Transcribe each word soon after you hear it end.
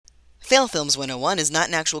Fail Films 101 is not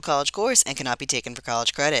an actual college course and cannot be taken for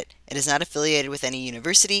college credit. It is not affiliated with any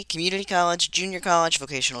university, community college, junior college,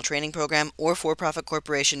 vocational training program, or for-profit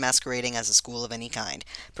corporation masquerading as a school of any kind.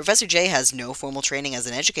 Professor J has no formal training as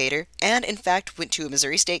an educator, and in fact went to a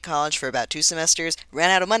Missouri State College for about 2 semesters, ran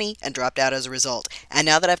out of money, and dropped out as a result. And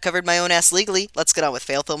now that I've covered my own ass legally, let's get on with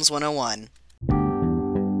Fail Films 101.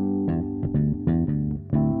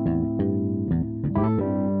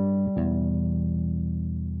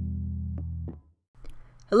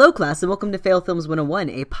 Hello class and welcome to Fail Films 101,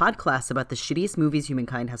 a podcast about the shittiest movies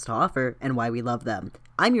humankind has to offer and why we love them.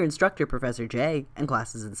 I'm your instructor, Professor J, and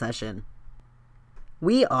class is in session.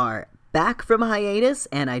 We are back from hiatus,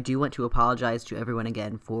 and I do want to apologize to everyone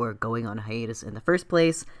again for going on hiatus in the first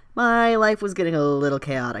place. My life was getting a little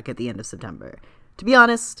chaotic at the end of September. To be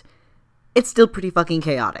honest, it's still pretty fucking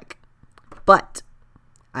chaotic. But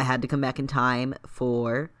I had to come back in time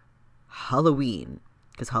for Halloween.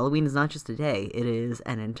 Because Halloween is not just a day, it is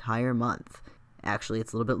an entire month. Actually,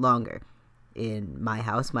 it's a little bit longer. In my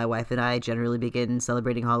house, my wife and I generally begin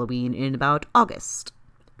celebrating Halloween in about August.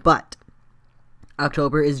 But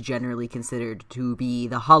October is generally considered to be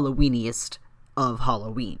the Halloweeniest of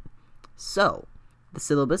Halloween. So, the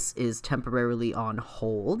syllabus is temporarily on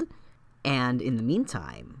hold, and in the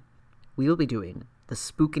meantime, we will be doing the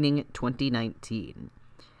Spookening 2019.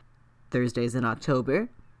 Thursdays in October,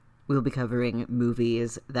 we'll be covering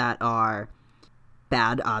movies that are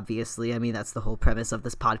bad, obviously. I mean, that's the whole premise of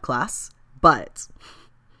this podcast. But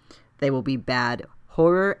they will be bad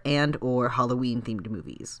horror and or Halloween-themed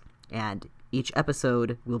movies. And each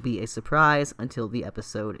episode will be a surprise until the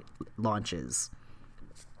episode launches.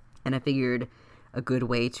 And I figured a good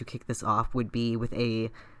way to kick this off would be with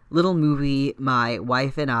a little movie my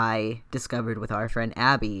wife and I discovered with our friend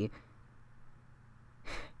Abby.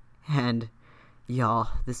 And y'all,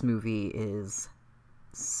 this movie is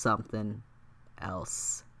something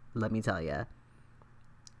else, let me tell ya.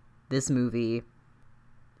 This movie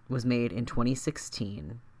was made in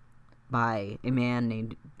 2016 by a man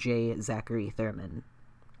named J. Zachary Thurman.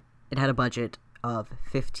 It had a budget of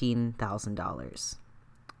 $15,000.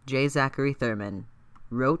 J. Zachary Thurman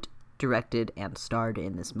wrote, directed, and starred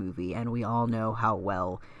in this movie, and we all know how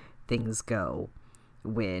well things go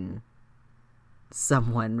when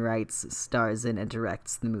someone writes, stars in, and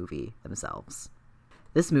directs the movie themselves.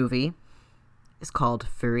 This movie is called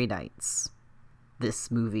Furry Nights.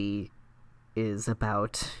 This movie is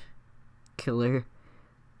about killer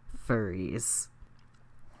furries.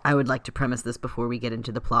 I would like to premise this before we get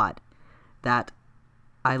into the plot, that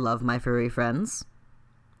I love my furry friends,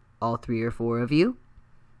 all 3 or 4 of you.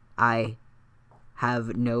 I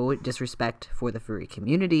have no disrespect for the furry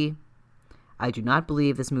community. I do not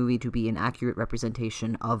believe this movie to be an accurate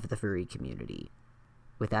representation of the furry community.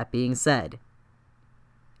 With that being said,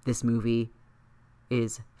 this movie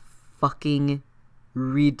is fucking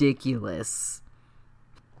ridiculous.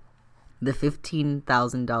 The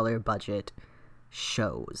 $15,000 budget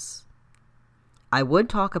shows. I would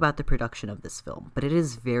talk about the production of this film, but it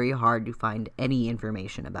is very hard to find any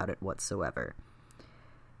information about it whatsoever.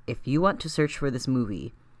 If you want to search for this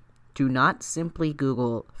movie, do not simply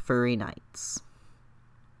Google Furry Nights.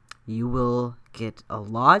 You will get a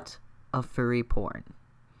lot of furry porn.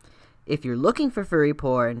 If you're looking for furry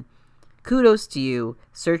porn, kudos to you.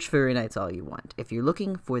 Search Furry Nights all you want. If you're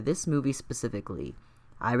looking for this movie specifically,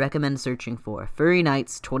 I recommend searching for Furry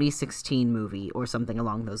Nights 2016 movie or something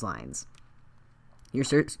along those lines. Your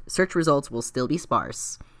search results will still be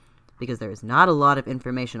sparse because there is not a lot of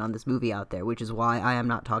information on this movie out there, which is why I am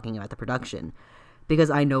not talking about the production.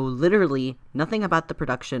 Because I know literally nothing about the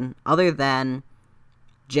production other than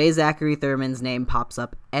J. Zachary Thurman's name pops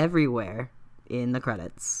up everywhere in the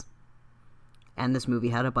credits. And this movie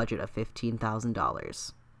had a budget of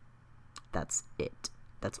 $15,000. That's it.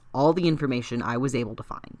 That's all the information I was able to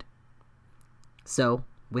find. So,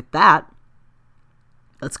 with that,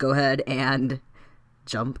 let's go ahead and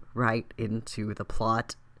jump right into the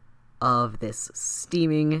plot of this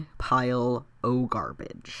steaming pile o'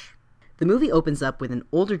 garbage. The movie opens up with an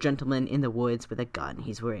older gentleman in the woods with a gun.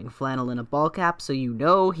 He's wearing flannel and a ball cap, so you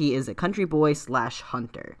know he is a country boy /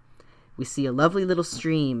 hunter. We see a lovely little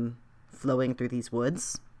stream flowing through these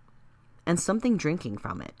woods, and something drinking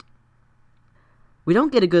from it. We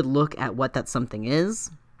don't get a good look at what that something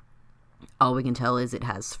is. All we can tell is it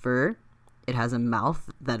has fur, it has a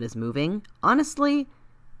mouth that is moving. Honestly,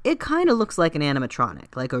 it kind of looks like an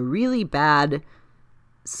animatronic, like a really bad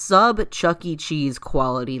sub-Chuck E. Cheese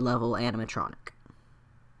quality level animatronic.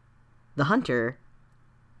 The hunter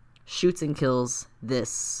shoots and kills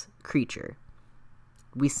this creature.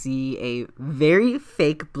 We see a very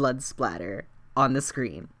fake blood splatter on the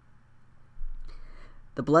screen.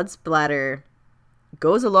 The blood splatter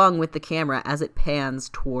goes along with the camera as it pans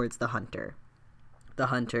towards the hunter. The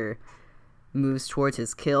hunter moves towards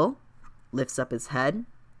his kill, lifts up his head,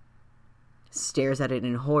 stares at it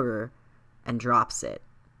in horror, and drops it.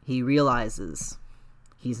 He realizes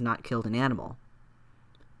he's not killed an animal.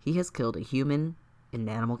 He has killed a human in an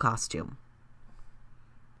animal costume.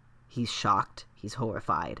 He's shocked. He's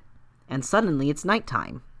horrified. And suddenly it's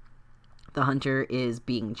nighttime. The hunter is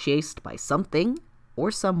being chased by something or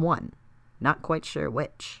someone. Not quite sure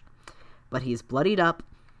which. But he's bloodied up.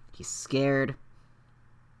 He's scared.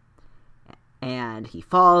 And he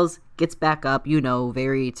falls, gets back up,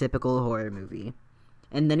 very typical horror movie.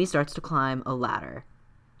 And then he starts to climb a ladder.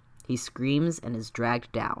 He screams and is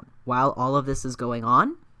dragged down. While all of this is going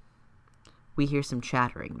on, we hear some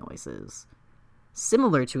chattering noises.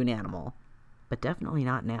 Similar to an animal, but definitely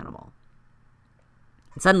not an animal.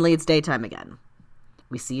 And suddenly it's daytime again.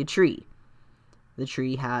 We see a tree. The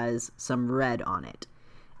tree has some red on it.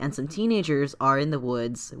 And some teenagers are in the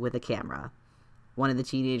woods with a camera. One of the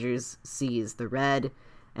teenagers sees the red,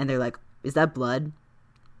 and they're like, "Is that blood?"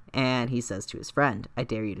 And he says to his friend, "I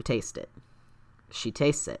dare you to taste it." She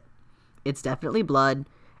tastes it. It's definitely blood,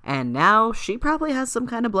 and now she probably has some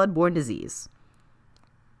kind of blood-borne disease.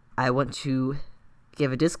 I want to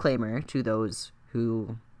give a disclaimer to those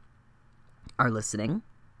who are listening.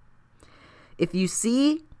 If you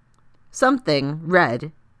see something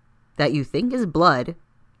red that you think is blood,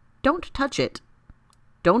 don't touch it.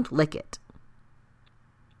 Don't lick it.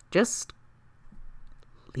 Just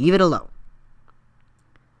leave it alone.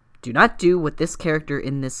 Do not do what this character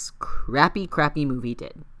in this crappy movie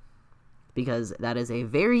did, because that is a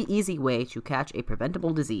very easy way to catch a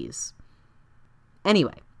preventable disease.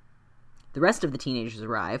 Anyway, the rest of the teenagers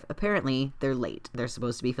arrive. Apparently, they're late. They're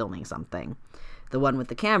supposed to be filming something. The one with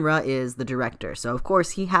the camera is the director, so of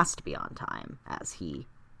course he has to be on time, as he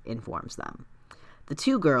informs them. The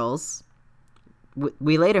two girls,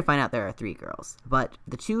 we later find out there are 3 girls, but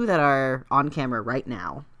the 2 that are on camera right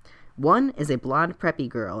now, one is a blonde preppy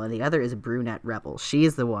girl, and the other is a brunette rebel. She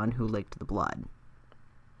is the one who licked the blood.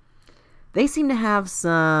 They seem to have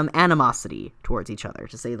some animosity towards each other,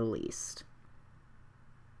 to say the least.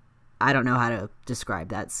 I don't know how to describe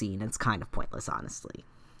that scene. It's kind of pointless, honestly.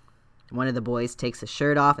 One of the boys takes his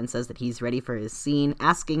shirt off and says that he's ready for his scene,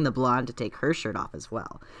 asking the blonde to take her shirt off as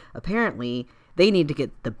well. Apparently, they need to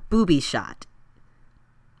get the booby shot.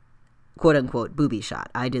 Quote-unquote booby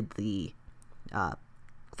shot. I did the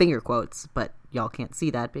finger quotes, but y'all can't see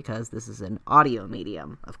that because this is an audio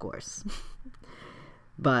medium, of course.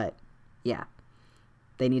 But, yeah.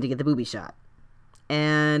 They need to get the booby shot.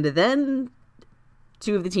 And then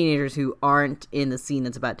 2 of the teenagers who aren't in the scene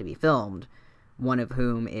that's about to be filmed, one of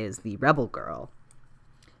whom is the rebel girl,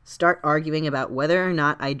 start arguing about whether or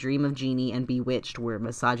not I Dream of Jeannie and Bewitched were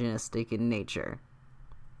misogynistic in nature.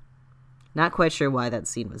 Not quite sure why that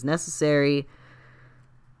scene was necessary,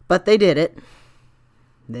 but they did it.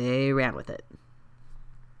 They ran with it.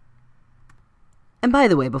 And by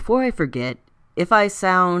the way, before I forget, if I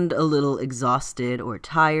sound a little exhausted or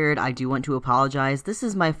tired, I do want to apologize. This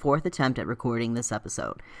is my 4th attempt at recording this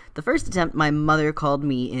episode. The first attempt my mother called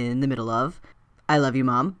me in the middle of. I love you,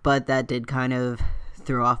 Mom, but that did kind of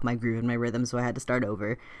throw off my groove and my rhythm, so I had to start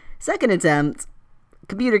over. Second attempt,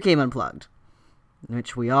 computer came unplugged,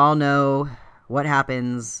 which we all know what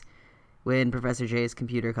happens when Professor J's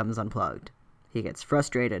computer comes unplugged. He gets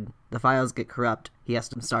frustrated, the files get corrupt, he has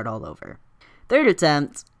to start all over. Third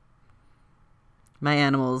attempt, my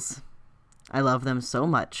animals, I love them so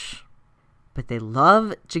much, but they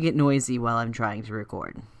love to get noisy while I'm trying to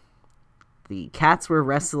record. The cats were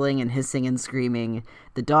wrestling and hissing and screaming.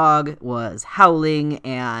 The dog was howling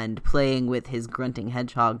and playing with his grunting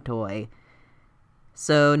hedgehog toy.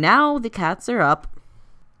 So now the cats are up,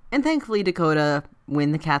 and thankfully Dakota,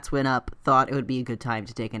 when the cats went up, thought it would be a good time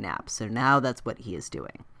to take a nap. So now that's what he is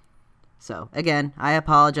doing. So again, I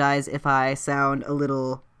apologize if I sound a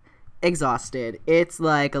little exhausted. It's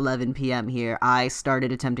like 11 p.m. here. I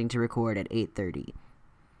started attempting to record at 8:30.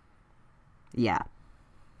 Yeah.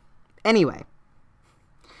 Anyway,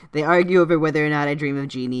 they argue over whether or not I Dream of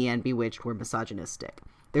Jeannie and Bewitched were misogynistic.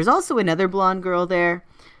 There's also another blonde girl there.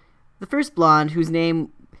 The first blonde, whose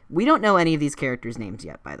name... We don't know any of these characters' names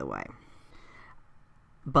yet, by the way.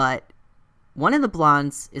 But one of the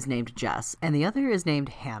blondes is named Jess, and the other is named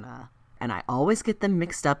Hannah. And I always get them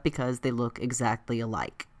mixed up because they look exactly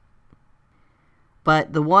alike.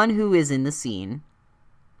 But the one who is in the scene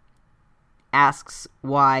asks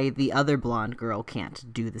why the other blonde girl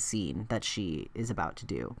can't do the scene that she is about to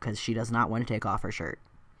do, because she does not want to take off her shirt.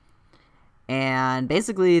 And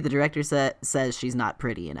basically the director says she's not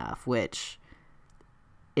pretty enough, which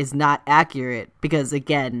is not accurate because,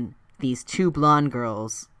 again, these two blonde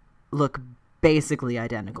girls look basically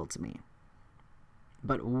identical to me.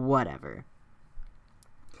 But whatever.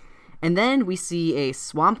 And then we see a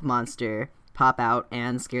swamp monster pop out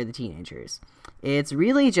and scare the teenagers. It's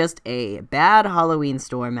really just a bad Halloween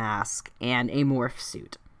store mask and a morph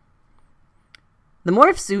suit. The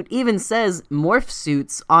morph suit even says morph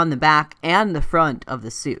suits on the back and the front of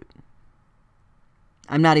the suit.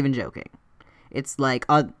 I'm not even joking. It's like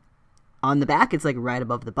on the back, it's like right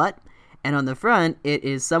above the butt. And on the front, it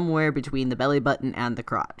is somewhere between the belly button and the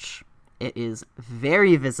crotch. It is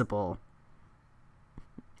very visible.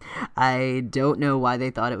 I don't know why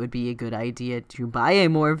they thought it would be a good idea to buy a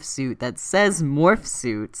morph suit that says morph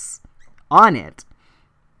suits on it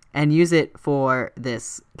and use it for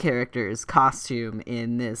this character's costume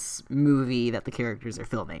in this movie that the characters are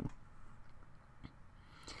filming.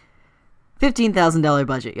 $15,000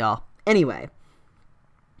 budget, y'all. Anyway,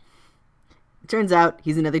 it turns out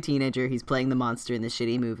he's another teenager. He's playing the monster in this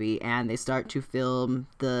shitty movie, and they start to film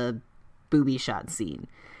the booby shot scene.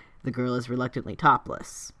 The girl is reluctantly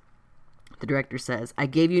topless. The director says, "I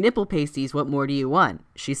gave you nipple pasties. What more do you want?"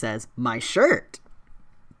 She says, "My shirt."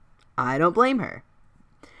 I don't blame her.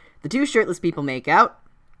 The two shirtless people make out,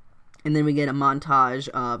 and then we get a montage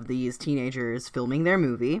of these teenagers filming their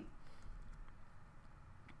movie.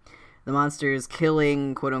 The monster's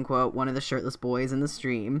killing, quote-unquote, one of the shirtless boys in the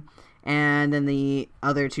stream, and then the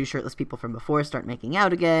other two shirtless people from before start making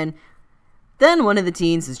out again. Then one of the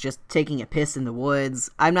teens is just taking a piss in the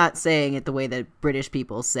woods. I'm not saying it the way that British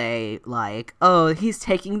people say, like, oh, he's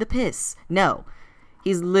taking the piss. No,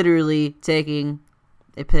 he's literally taking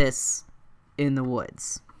a piss in the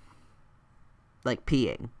woods. Like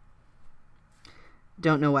peeing.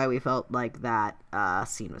 Don't know why we felt like that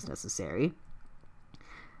scene was necessary.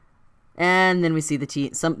 And then we see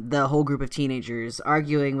the whole group of teenagers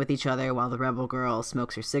arguing with each other while the rebel girl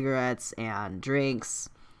smokes her cigarettes and drinks.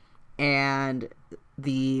 And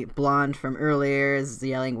the blonde from earlier is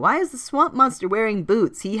yelling, "Why is the swamp monster wearing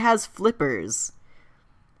boots? He has flippers."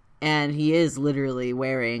 And he is literally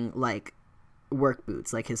wearing, like, work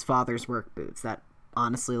boots, like his father's work boots that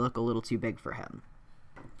honestly look a little too big for him.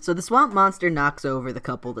 So the swamp monster knocks over the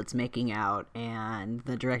couple that's making out, and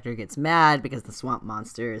the director gets mad because the swamp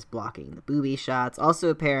monster is blocking the booby shots. Also,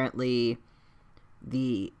 apparently,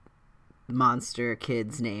 the monster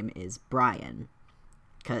kid's name is Brian,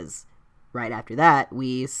 because right after that,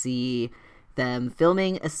 we see them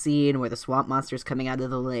filming a scene where the swamp monster is coming out of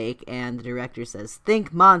the lake, and the director says,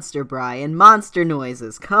 "Think monster, Brian, monster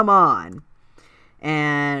noises, come on."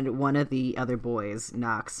 And one of the other boys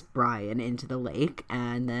knocks Brian into the lake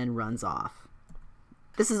and then runs off.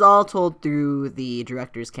 This is all told through the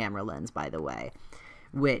director's camera lens, by the way,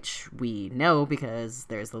 which we know because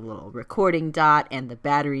there's the little recording dot and the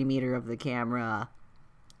battery meter of the camera.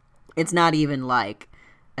 It's not even like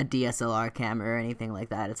a DSLR camera or anything like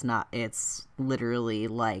that. It's literally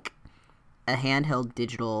like a handheld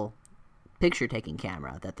digital picture-taking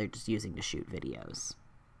camera that they're just using to shoot videos.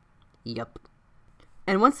 Yep.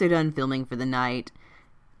 And once they're done filming for the night,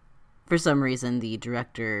 for some reason the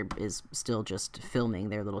director is still just filming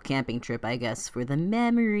their little camping trip, I guess, for the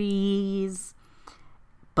memories.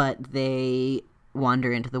 But they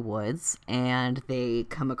wander into the woods, and they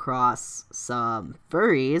come across some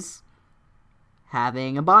furries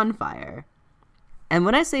having a bonfire. And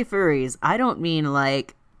when I say furries, I don't mean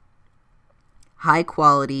like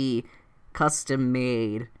high-quality,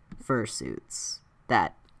 custom-made fursuits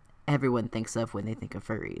that everyone thinks of when they think of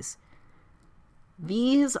furries.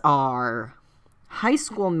 These are high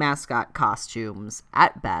school mascot costumes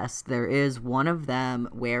at best. There is one of them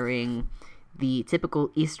wearing the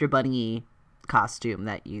typical Easter Bunny costume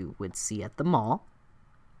that you would see at the mall.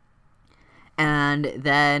 And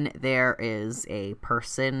then there is a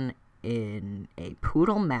person in a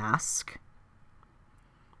poodle mask,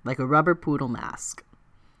 like a rubber poodle mask.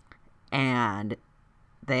 And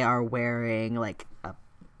they are wearing like a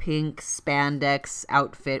pink spandex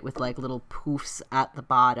outfit with like little poofs at the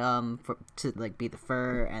bottom to like be the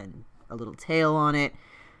fur and a little tail on it.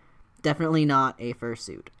 Definitely not a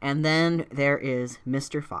fursuit. And then there is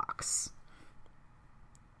Mr. Fox,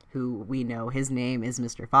 who we know his name is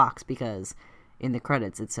Mr. Fox because in the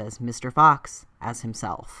credits it says Mr. Fox as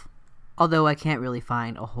himself. Although I can't really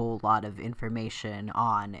find a whole lot of information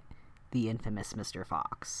on the infamous Mr.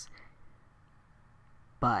 Fox.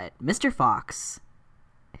 But Mr. Fox,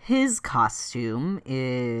 his costume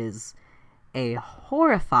is a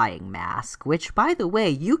horrifying mask, which, by the way,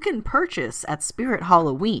 you can purchase at Spirit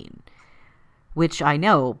Halloween, which I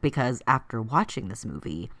know because after watching this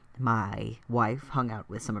movie, my wife hung out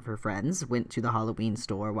with some of her friends, went to the Halloween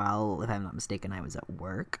store while, if I'm not mistaken, I was at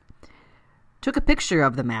work, took a picture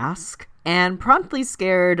of the mask, and promptly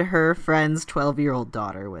scared her friend's 12-year-old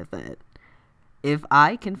daughter with it. If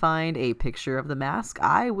I can find a picture of the mask,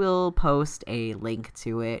 I will post a link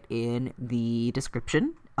to it in the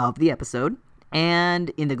description of the episode and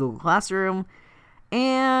in the Google Classroom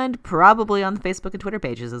and probably on the Facebook and Twitter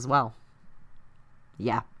pages as well.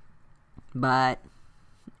 Yeah. But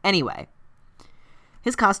anyway,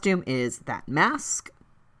 his costume is that mask,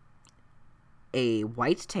 a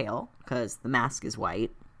white tail, because the mask is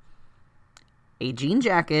white, a jean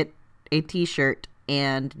jacket, a t-shirt,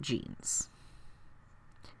 and jeans.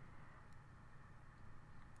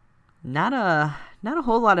 Not a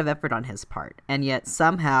whole lot of effort on his part, and yet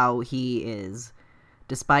somehow he is,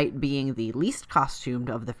 despite being the least costumed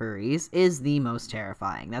of the furries, is the most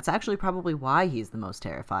terrifying. That's actually probably why he's the most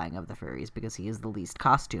terrifying of the furries, because he is the least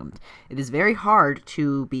costumed. It is very hard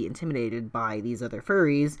to be intimidated by these other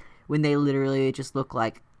furries when they literally just look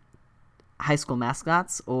like high school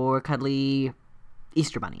mascots or cuddly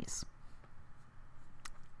Easter bunnies.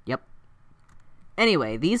 Yep.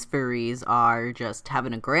 Anyway, these furries are just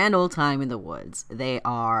having a grand old time in the woods. They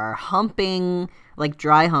are humping, like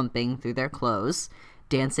dry humping through their clothes,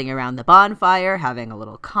 dancing around the bonfire, having a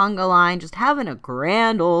little conga line, just having a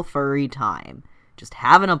grand old furry time. Just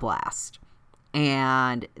having a blast.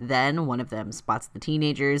 And then one of them spots the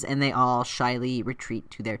teenagers, and they all shyly retreat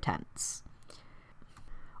to their tents.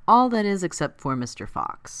 All that is except for Mr.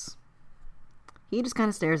 Fox. He just kind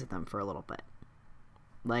of stares at them for a little bit.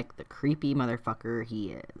 Like the creepy motherfucker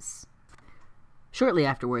he is. Shortly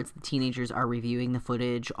afterwards, the teenagers are reviewing the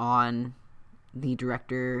footage on the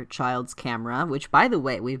director Child's camera, which, by the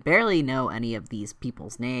way, we barely know any of these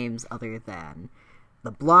people's names other than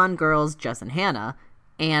the blonde girls, Jess and Hannah,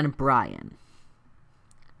 and Brian.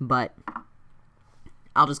 But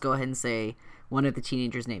I'll just go ahead and say one of the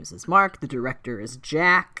teenagers' names is Mark, the director is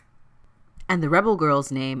Jack, and the rebel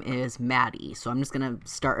girl's name is Maddie. So I'm just going to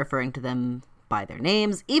start referring to them by their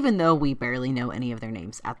names, even though we barely know any of their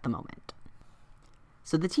names at the moment.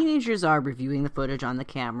 So the teenagers are reviewing the footage on the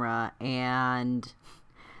camera, and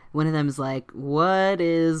one of them is like, what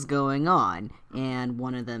is going on? And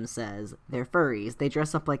one of them says, they're furries. They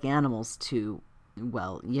dress up like animals too,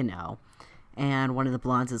 well, you know. And one of the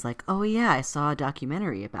blondes is like, oh yeah, I saw a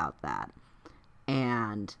documentary about that.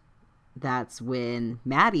 And that's when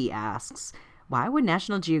Maddie asks, why would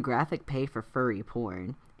National Geographic pay for furry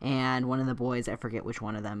porn? And one of the boys, I forget which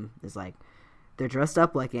one of them, is like, they're dressed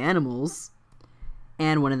up like animals.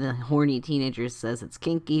 And one of the horny teenagers says it's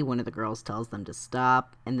kinky. One of the girls tells them to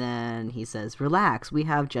stop. And then he says, relax, we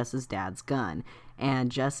have Jess's dad's gun.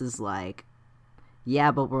 And Jess is like,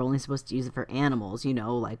 yeah, but we're only supposed to use it for animals, you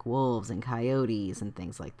know, like wolves and coyotes and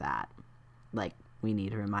things like that. Like, we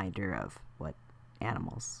need a reminder of what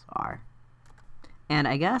animals are. And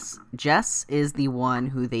I guess Jess is the one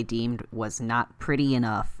who they deemed was not pretty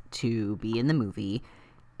enough to be in the movie.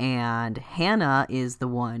 And Hannah is the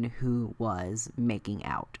one who was making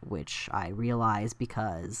out, which I realize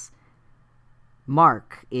because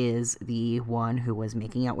Mark is the one who was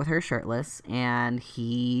making out with her shirtless, and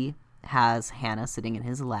he has Hannah sitting in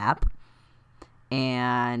his lap,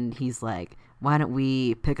 and he's like, why don't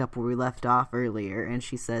we pick up where we left off earlier? And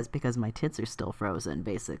she says, because my tits are still frozen,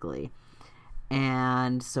 basically.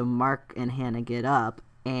 And so Mark and Hannah get up,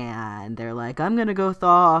 and they're like, I'm gonna go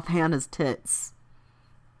thaw off Hannah's tits.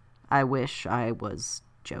 I wish I was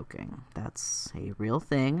joking. That's a real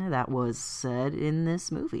thing that was said in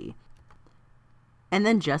this movie. And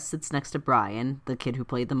then Jess sits next to Brian, the kid who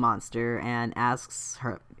played the monster, and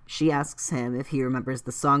she asks him if he remembers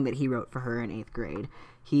the song that he wrote for her in 8th grade.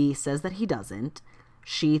 He says that he doesn't.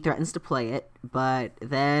 She threatens to play it, but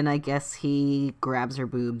then I guess he grabs her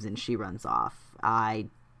boobs and she runs off. I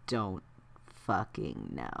don't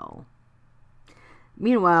fucking know.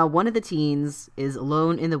 Meanwhile, one of the teens is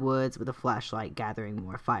alone in the woods with a flashlight gathering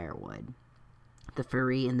more firewood. The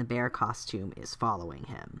furry in the bear costume is following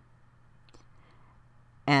him.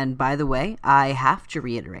 And by the way, I have to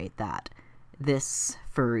reiterate that this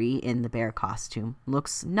furry in the bear costume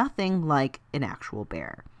looks nothing like an actual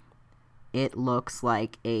bear. It looks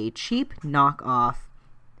like a cheap knockoff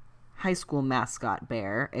high school mascot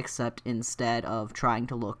bear, except instead of trying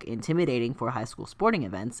to look intimidating for high school sporting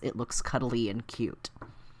events, it looks cuddly and cute.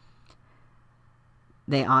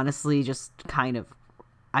 They honestly just kind of,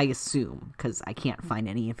 I assume, because I can't find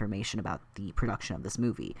any information about the production of this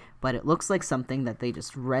movie, but it looks like something that they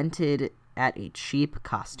just rented at a cheap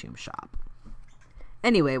costume shop.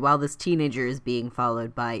 Anyway, while this teenager is being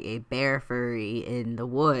followed by a bear furry in the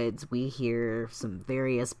woods, we hear some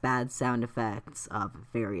various bad sound effects of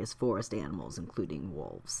various forest animals, including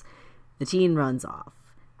wolves. The teen runs off.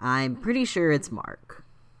 I'm pretty sure it's Mark.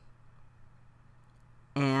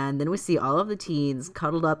 And then we see all of the teens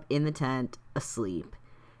cuddled up in the tent, asleep.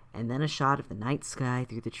 And then a shot of the night sky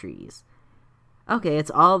through the trees. Okay,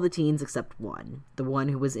 it's all the teens except one. The one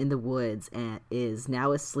who was in the woods and is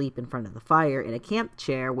now asleep in front of the fire in a camp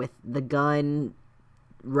chair with the gun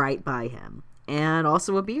right by him. And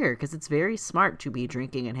also a beer, because it's very smart to be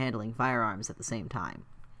drinking and handling firearms at the same time.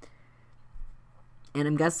 And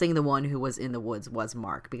I'm guessing the one who was in the woods was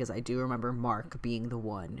Mark, because I do remember Mark being the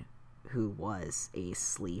one who was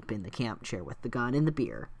asleep in the camp chair with the gun and the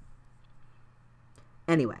beer.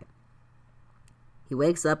 Anyway, he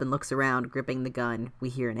wakes up and looks around, gripping the gun. We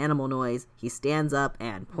hear an animal noise. He stands up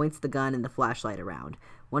and points the gun and the flashlight around.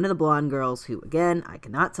 One of the blonde girls, who, again, I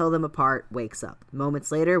cannot tell them apart, wakes up.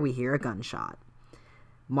 Moments later, we hear a gunshot.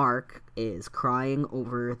 Mark is crying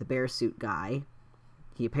over the bearsuit guy.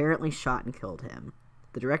 He apparently shot and killed him.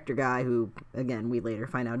 The director guy, who, again, we later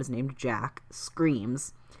find out is named Jack,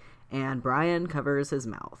 screams, and Brian covers his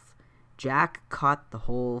mouth. Jack caught the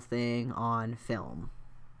whole thing on film.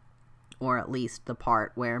 Or at least the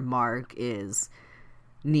part where Mark is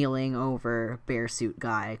kneeling over bearsuit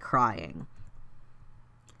guy crying.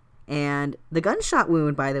 And the gunshot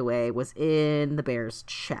wound, by the way, was in the bear's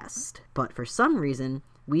chest. But for some reason,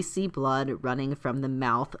 we see blood running from the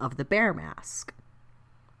mouth of the bear mask.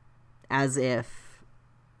 As if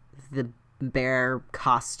the bear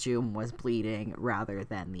costume was bleeding rather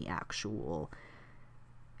than the actual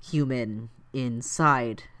human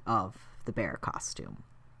inside of the bear costume.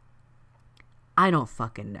 I don't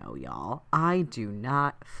fucking know, y'all. I do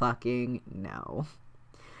not fucking know.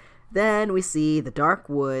 Then we see the dark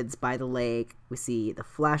woods by the lake. We see the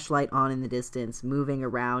flashlight on in the distance, moving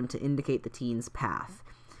around to indicate the teen's path.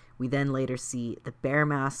 We then later see the bear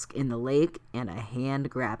mask in the lake and a hand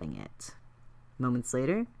grabbing it. Moments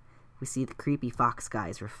later, we see the creepy fox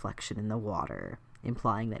guy's reflection in the water,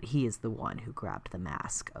 implying that he is the one who grabbed the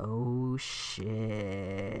mask. Oh, shit.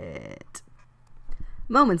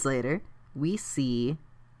 Moments later, we see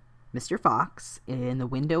Mr. Fox in the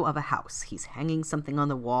window of a house. He's hanging something on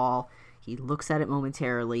the wall. He looks at it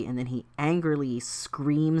momentarily, and then he angrily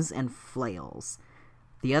screams and flails.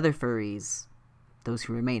 The other furries, those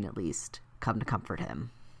who remain at least, come to comfort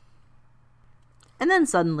him. And then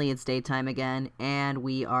suddenly it's daytime again, and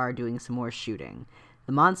we are doing some more shooting.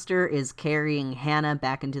 The monster is carrying Hannah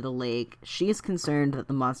back into the lake. She's concerned that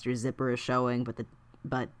the monster's zipper is showing,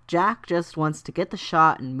 but Jack just wants to get the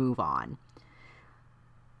shot and move on.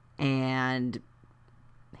 And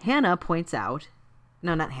Hannah points out,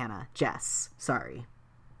 no, not Hannah, Jess, sorry.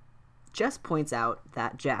 Jess points out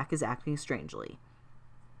that Jack is acting strangely.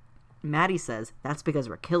 Maddie says, that's because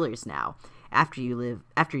we're killers now. After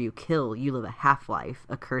you kill, you live a half-life,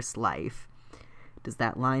 a cursed life. Does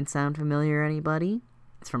that line sound familiar, anybody?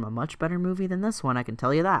 It's from a much better movie than this one, I can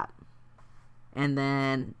tell you that. And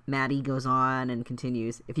then Maddie goes on and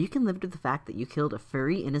continues, if you can live with the fact that you killed a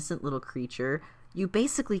furry, innocent little creature, you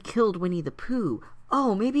basically killed Winnie the Pooh.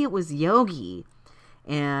 Oh, maybe it was Yogi.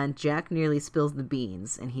 And Jack nearly spills the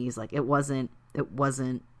beans, and he's like, it wasn't, because,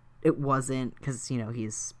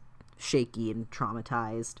 he's shaky and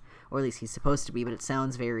traumatized, or at least he's supposed to be, but it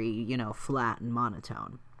sounds very, flat and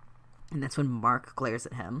monotone. And that's when Mark glares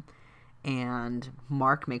at him, and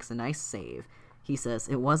Mark makes a nice save. He says,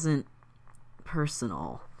 it wasn't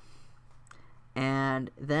personal. And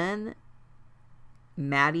then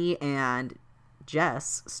Maddie and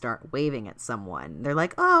Jess start waving at someone. They're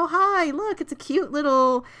like, oh, hi, look,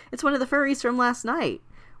 it's one of the furries from last night.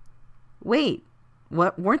 Wait,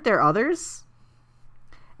 what? Weren't there others?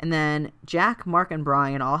 And then Jack, Mark, and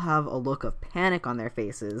Brian all have a look of panic on their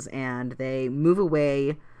faces, and they move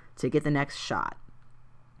away to get the next shot.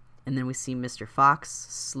 And then we see Mr. Fox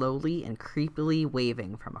slowly and creepily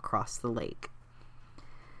waving from across the lake.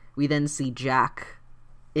 We then see Jack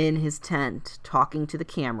in his tent talking to the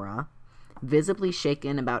camera, visibly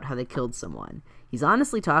shaken about how they killed someone. He's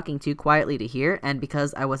honestly talking too quietly to hear, and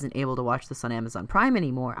because I wasn't able to watch this on Amazon Prime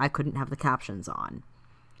anymore, I couldn't have the captions on.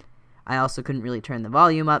 I also couldn't really turn the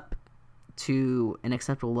volume up to an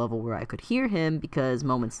acceptable level where I could hear him, because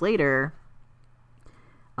moments later,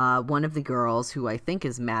 one of the girls, who I think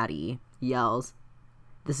is Maddie, yells,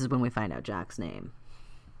 this is when we find out Jack's name.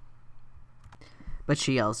 But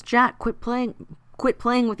she yells, Jack, quit playing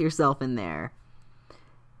with yourself in there.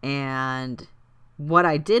 And what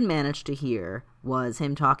I did manage to hear was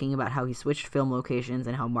him talking about how he switched film locations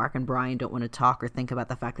and how Mark and Brian don't want to talk or think about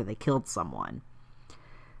the fact that they killed someone.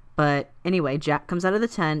 But anyway, Jack comes out of the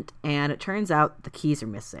tent, and it turns out the keys are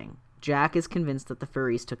missing. Jack is convinced that the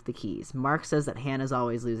furries took the keys. Mark says that Hannah's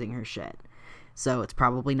always losing her shit, so it's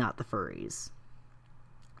probably not the furries.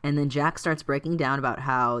 And then Jack starts breaking down about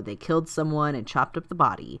how they killed someone and chopped up the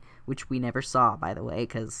body, which we never saw, by the way,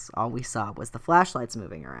 because all we saw was the flashlights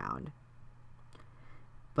moving around.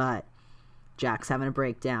 But Jack's having a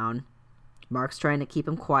breakdown. Mark's trying to keep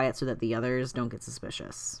him quiet so that the others don't get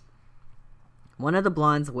suspicious. One of the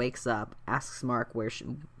blondes wakes up, asks Mark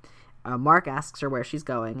Mark asks her where she's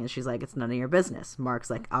going, and she's like, it's none of your business. Mark's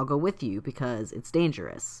like, I'll go with you because it's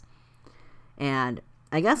dangerous. And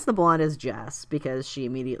I guess the blonde is Jess, because she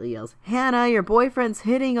immediately yells, Hannah, your boyfriend's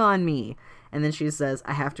hitting on me. And then she says,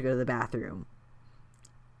 I have to go to the bathroom.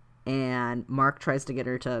 And Mark tries to get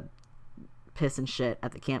her to piss and shit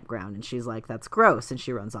at the campground, and she's like, that's gross, and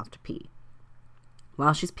she runs off to pee.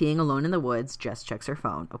 While she's peeing alone in the woods, Jess checks her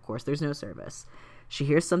phone. Of course, there's no service. She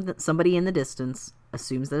hears somebody in the distance,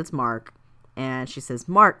 assumes that it's Mark, and she says,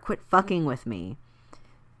 Mark, quit fucking with me.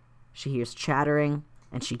 She hears chattering,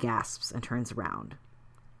 and she gasps and turns around.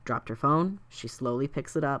 Dropped her phone. She slowly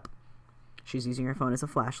picks it up. She's using her phone as a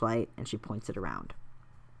flashlight, and she points it around.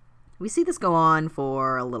 We see this go on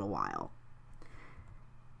for a little while.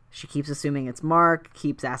 She keeps assuming it's Mark,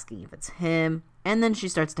 keeps asking if it's him, and then she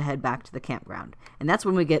starts to head back to the campground. And that's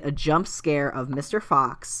when we get a jump scare of Mr.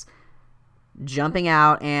 Fox jumping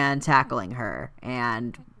out and tackling her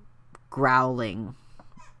and growling.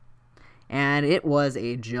 And it was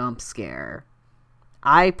a jump scare.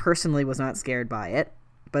 I personally was not scared by it,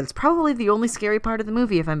 but it's probably the only scary part of the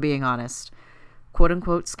movie, if I'm being honest. Quote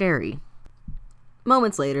unquote scary.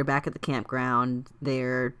 Moments later, back at the campground,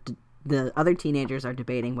 the other teenagers are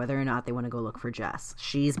debating whether or not they want to go look for Jess.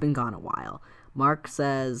 She's been gone a while. Mark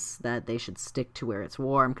says that they should stick to where it's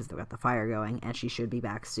warm because they've got the fire going, and she should be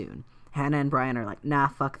back soon. Hannah and Brian are like, nah,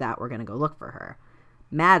 fuck that, we're going to go look for her.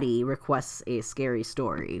 Maddie requests a scary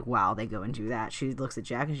story. While they go and do that, she looks at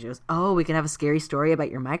Jack and she goes, oh, we can have a scary story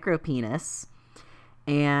about your micro penis.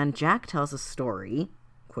 And Jack tells a story,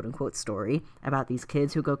 quote-unquote story, about these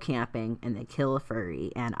kids who go camping and they kill a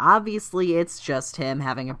furry. And obviously it's just him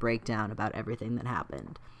having a breakdown about everything that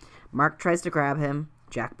happened. Mark tries to grab him.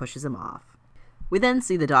 Jack pushes him off. We then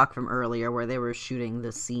see the doc from earlier where they were shooting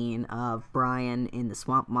the scene of Brian in the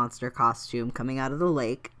swamp monster costume coming out of the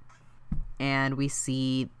lake. And we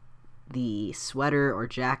see the sweater or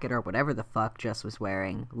jacket or whatever the fuck Jess was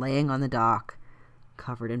wearing laying on the dock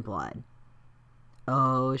covered in blood.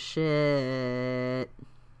 Oh shit.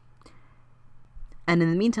 And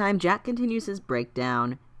in the meantime, Jack continues his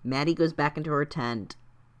breakdown. Maddie goes back into her tent.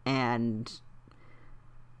 And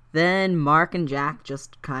then Mark and Jack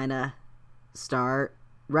just kind of start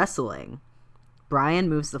wrestling. Brian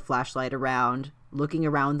moves the flashlight around, looking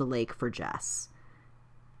around the lake for Jess.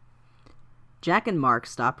 Jack and Mark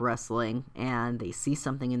stop wrestling, and they see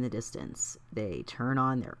something in the distance. They turn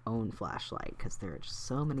on their own flashlight, because there are just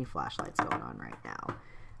so many flashlights going on right now.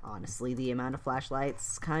 Honestly, the amount of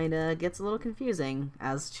flashlights kind of gets a little confusing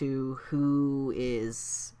as to who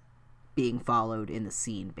is being followed in the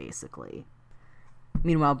scene, basically.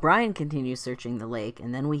 Meanwhile, Brian continues searching the lake,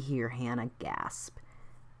 and then we hear Hannah gasp.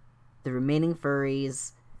 The remaining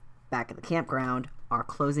furries back at the campground are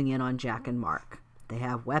closing in on Jack and Mark. They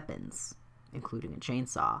have weapons, including a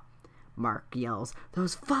chainsaw. Mark yells,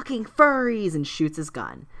 "Those fucking furries!" and shoots his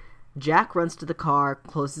gun. Jack runs to the car,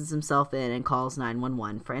 closes himself in, and calls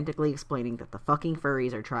 911, frantically explaining that the fucking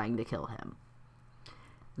furries are trying to kill him.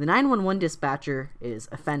 The 911 dispatcher is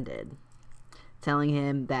offended, telling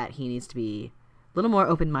him that he needs to be a little more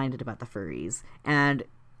open-minded about the furries. And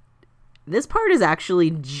this part is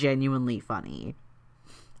actually genuinely funny.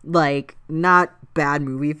 Like, not bad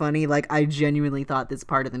movie funny. Like, I genuinely thought this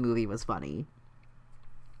part of the movie was funny.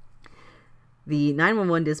 The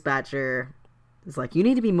 911 dispatcher is like, you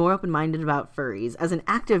need to be more open-minded about furries. As an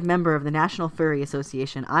active member of the National Furry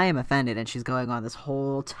Association, I am offended. And she's going on this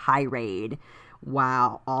whole tirade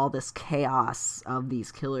while all this chaos of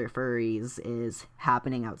these killer furries is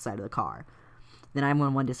happening outside of the car. The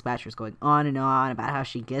 911 dispatcher is going on and on about how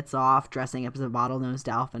she gets off dressing up as a bottlenose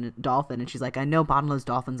dolphin, and she's like, I know bottlenose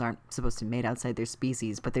dolphins aren't supposed to mate outside their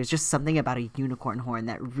species, but there's just something about a unicorn horn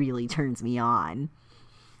that really turns me on.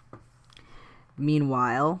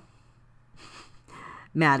 Meanwhile,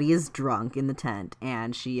 Maddie is drunk in the tent,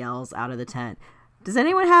 and she yells out of the tent, does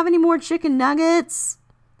anyone have any more chicken nuggets?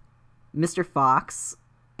 Mr. Fox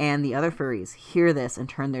and the other furries hear this and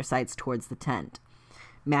turn their sights towards the tent.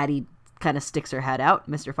 Maddie kind of sticks her head out.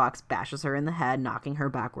 Mr. Fox bashes her in the head, knocking her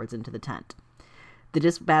backwards into the tent. The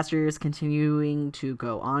dispatcher is continuing to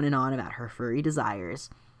go on and on about her furry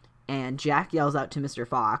desires. And Jack yells out to Mr.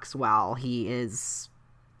 Fox while he is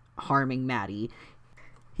harming Maddie.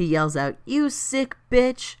 He yells out, "You sick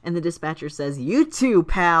bitch!" And the dispatcher says, "You too,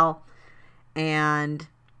 pal!" And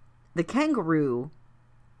the kangaroo,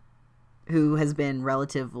 who has been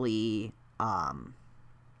relatively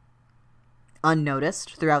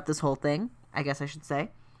unnoticed throughout this whole thing, I guess I should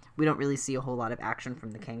say. We don't really see a whole lot of action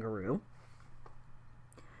from the kangaroo.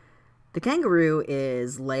 The kangaroo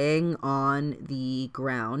is laying on the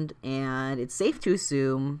ground, and it's safe to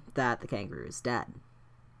assume that the kangaroo is dead.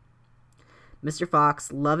 Mr.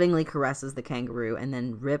 Fox lovingly caresses the kangaroo and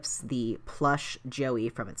then rips the plush Joey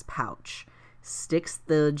from its pouch. Sticks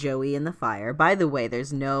the Joey in the fire. By the way,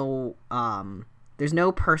 there's no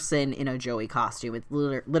person in a Joey costume. It's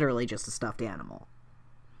literally just a stuffed animal.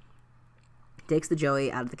 Takes the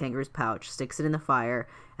Joey out of the kangaroo's pouch, sticks it in the fire,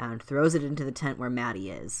 and throws it into the tent where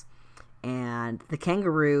Maddie is. And the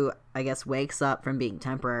kangaroo, I guess, wakes up from being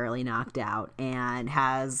temporarily knocked out and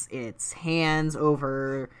has its hands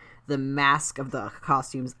over the mask of the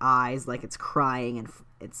costume's eyes, like it's crying, and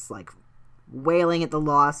it's like wailing at the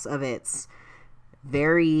loss of its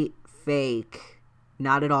very fake,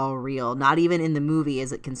 not at all real. Not even in the movie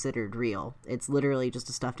is it considered real. It's literally just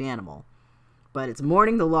a stuffed animal. But it's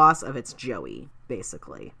mourning the loss of its Joey,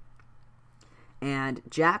 basically. And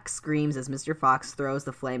Jack screams as Mr. Fox throws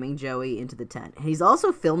the flaming Joey into the tent. He's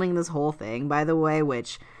also filming this whole thing, by the way,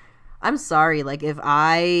 which, I'm sorry, like, if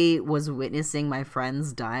I was witnessing my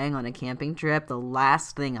friends dying on a camping trip, the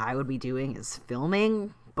last thing I would be doing is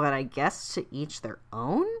filming, but I guess to each their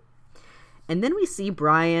own? And then we see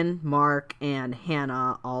Brian, Mark, and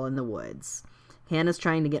Hannah all in the woods. Hannah's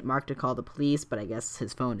trying to get Mark to call the police, but I guess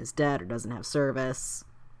his phone is dead or doesn't have service.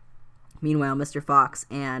 Meanwhile, Mr. Fox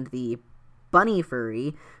and the bunny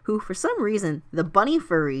furry, who for some reason, the bunny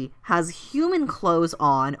furry has human clothes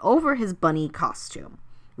on over his bunny costume,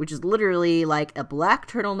 which is literally like a black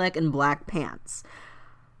turtleneck and black pants.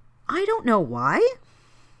 I don't know why.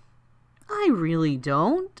 I really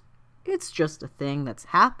don't. It's just a thing that's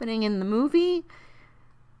happening in the movie,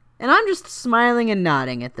 and I'm just smiling and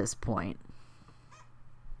nodding at this point.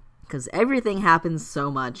 Because everything happens so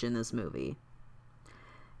much in this movie.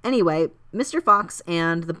 Anyway, Mr. Fox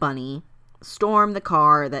and the bunny storm the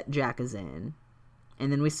car that Jack is in.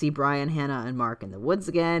 And then we see Brian, Hannah, and Mark in the woods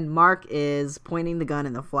again. Mark is pointing the gun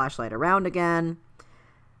and the flashlight around again.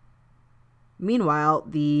 Meanwhile,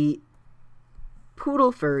 the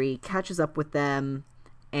poodle furry catches up with them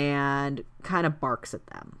and kind of barks at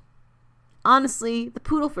them. Honestly, the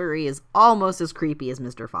poodle furry is almost as creepy as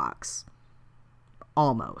Mr. Fox.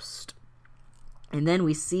 Almost. And then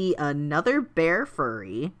we see another bear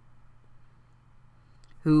furry,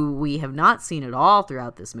 who we have not seen at all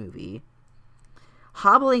throughout this movie,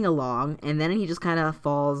 hobbling along, and then he just kind of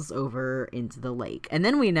falls over into the lake. And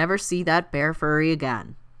then we never see that bear furry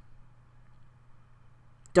again.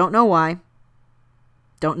 Don't know why.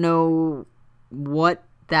 Don't know what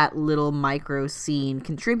that little micro scene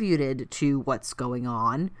contributed to what's going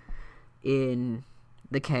on in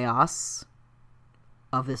the chaos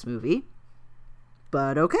of this movie.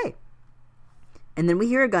 But okay. And then we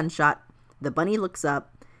hear a gunshot. The bunny looks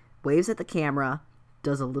up, waves at the camera,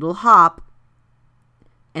 does a little hop,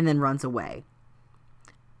 and then runs away.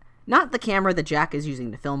 Not the camera that Jack is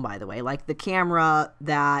using to film, by the way. Like the camera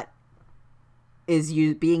that is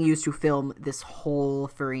being used to film this whole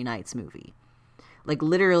Furry Nights movie. Like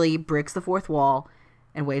literally breaks the fourth wall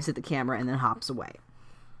and waves at the camera and then hops away.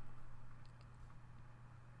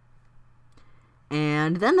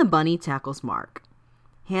 And then the bunny tackles Mark.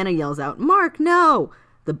 Hannah yells out, "Mark, no!"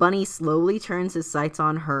 The bunny slowly turns his sights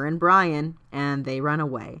on her and Brian, and they run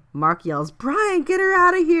away. Mark yells, "Brian, get her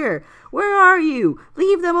out of here! Where are you?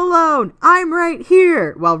 Leave them alone! I'm right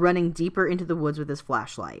here!" while running deeper into the woods with his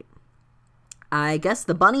flashlight. I guess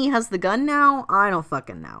the bunny has the gun now? I don't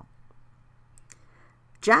fucking know.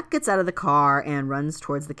 Jack gets out of the car and runs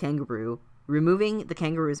towards the kangaroo, removing the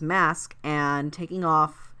kangaroo's mask and taking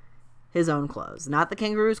off his own clothes. Not the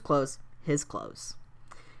kangaroo's clothes, his clothes.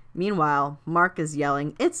 Meanwhile, Mark is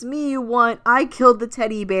yelling, "It's me you want! I killed the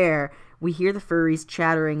teddy bear!" We hear the furries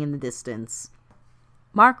chattering in the distance.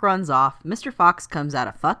 Mark runs off. Mr. Fox comes out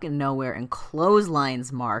of fucking nowhere and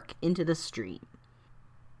clotheslines Mark into the street.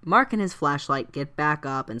 Mark and his flashlight get back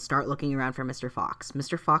up and start looking around for Mr. Fox.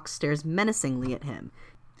 Mr. Fox stares menacingly at him.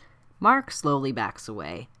 Mark slowly backs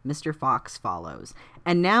away. Mr. Fox follows.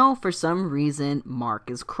 And now, for some reason, Mark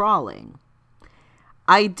is crawling.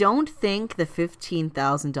 I don't think the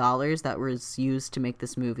 $15,000 that was used to make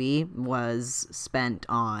this movie was spent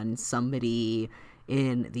on somebody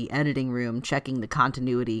in the editing room checking the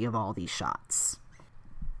continuity of all these shots.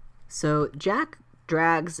 So Jack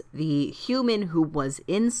drags the human who was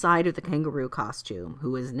inside of the kangaroo costume,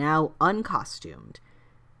 who is now uncostumed,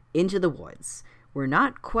 into the woods. We're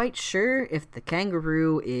not quite sure if the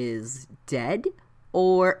kangaroo is dead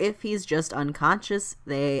or if he's just unconscious.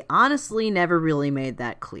 They honestly never really made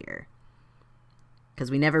that clear, because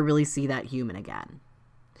we never really see that human again.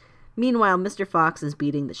 Meanwhile, Mr. Fox is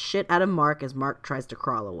beating the shit out of Mark as Mark tries to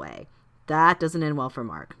crawl away. That doesn't end well for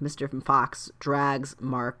Mark. Mr. Fox drags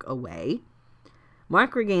Mark away.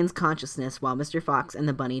 Mark regains consciousness while Mr. Fox and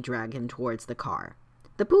the bunny drag him towards the car.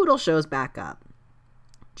 The poodle shows back up.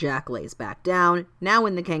 Jack lays back down, now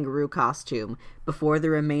in the kangaroo costume, before the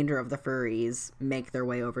remainder of the furries make their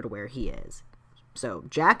way over to where he is. So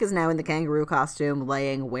Jack is now in the kangaroo costume,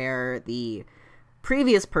 laying where the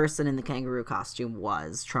previous person in the kangaroo costume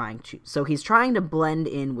was so he's trying to blend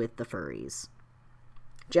in with the furries.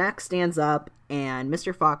 Jack stands up, and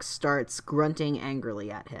Mr. Fox starts grunting angrily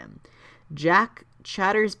at him. Jack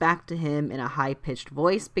chatters back to him in a high-pitched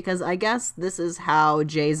voice, because I guess this is how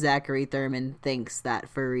J. Zachary Thurman thinks that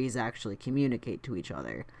furries actually communicate to each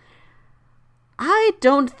other. I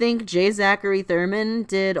don't think J. Zachary Thurman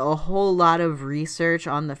did a whole lot of research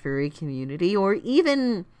on the furry community, or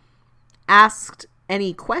even asked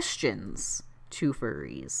any questions to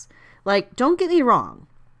furries. Like, don't get me wrong,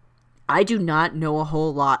 I do not know a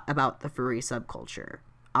whole lot about the furry subculture.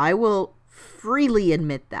 I will freely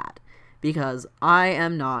admit that, because I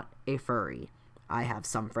am not a furry. I have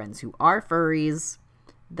some friends who are furries.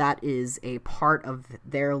 That is a part of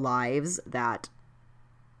their lives that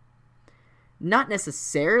not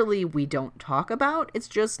necessarily we don't talk about. It's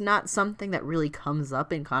just not something that really comes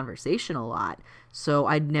up in conversation a lot. So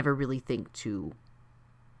I'd never really think to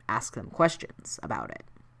ask them questions about it.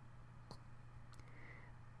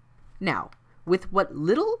 Now, with what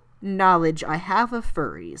little knowledge I have of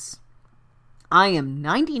furries, I am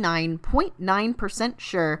 99.9%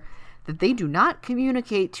 sure that they do not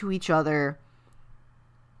communicate to each other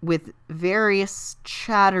with various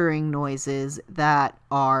chattering noises that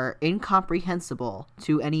are incomprehensible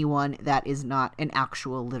to anyone that is not an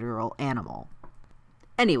actual literal animal.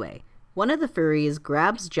 Anyway, one of the furries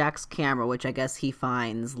grabs Jack's camera, which I guess he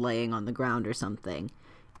finds laying on the ground or something,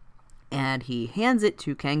 and he hands it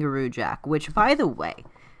to Kangaroo Jack, which, by the way,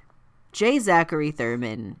 J. Zachary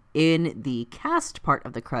Thurman, in the cast part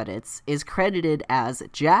of the credits, is credited as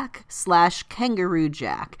Jack/Kangaroo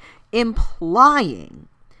Jack, implying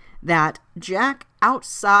that Jack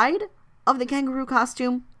outside of the kangaroo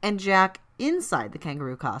costume and Jack inside the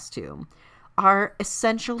kangaroo costume are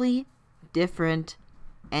essentially different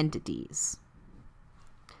entities.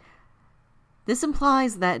 This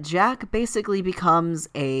implies that Jack basically becomes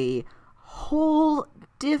a whole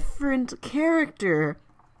different character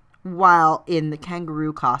while in the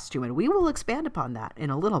kangaroo costume, and we will expand upon that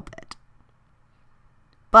in a little bit.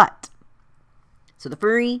 But, so the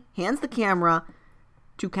furry hands the camera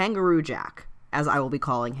to Kangaroo Jack, as I will be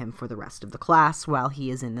calling him for the rest of the class while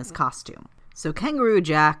he is in this costume. So Kangaroo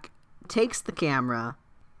Jack takes the camera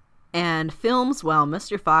and films while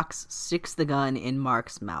Mr. Fox sticks the gun in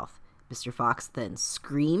Mark's mouth. Mr. Fox then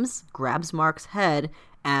screams, grabs Mark's head,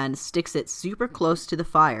 and sticks it super close to the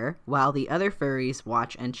fire while the other furries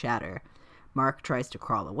watch and chatter. Mark tries to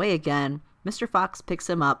crawl away again. Mr. Fox picks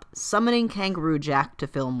him up, summoning Kangaroo Jack to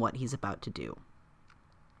film what he's about to do.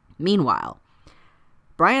 Meanwhile,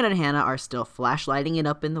 Brian and Hannah are still flashlighting it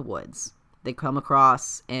up in the woods. They come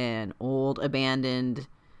across an old abandoned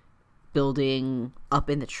building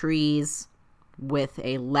up in the trees with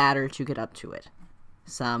a ladder to get up to it.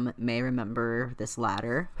 Some may remember this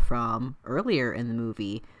ladder from earlier in the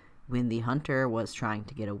movie when the hunter was trying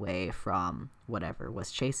to get away from whatever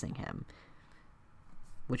was chasing him,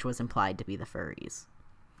 which was implied to be the furries.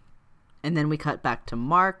 And then we cut back to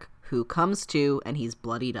Mark, who comes to, and he's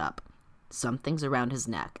bloodied up. Something's around his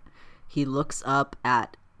neck. He looks up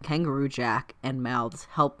at Kangaroo Jack and mouths,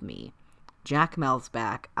 "Help me." Jack mouths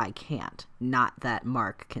back, "I can't." Not that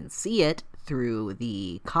Mark can see it through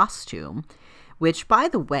the costume, which, by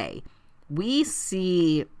the way, we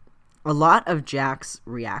see a lot of Jack's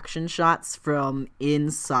reaction shots from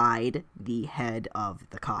inside the head of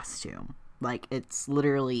the costume. Like, it's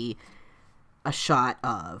literally a shot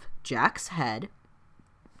of Jack's head,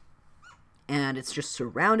 and it's just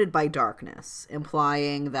surrounded by darkness,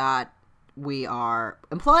 implying that we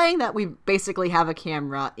basically have a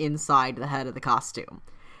camera inside the head of the costume.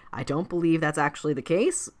 I don't believe that's actually the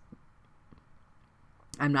case.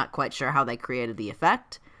 I'm not quite sure how they created the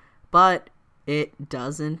effect, but it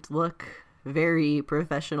doesn't look very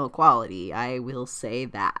professional quality, I will say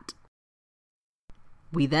that.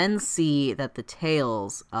 We then see that the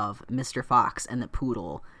tails of Mr. Fox and the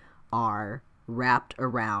poodle are wrapped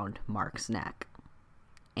around Mark's neck.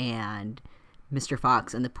 And Mr.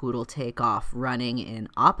 Fox and the poodle take off running in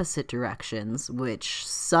opposite directions, which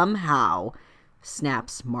somehow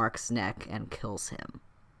snaps Mark's neck and kills him.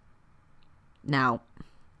 Now,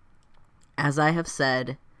 as I have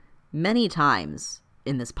said many times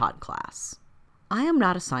in this podcast, I am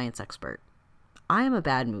not a science expert. I am a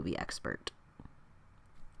bad movie expert.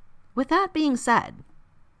 With that being said,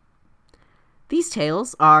 these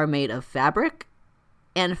tails are made of fabric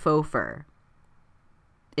and faux fur.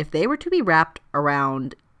 If they were to be wrapped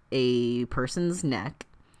around a person's neck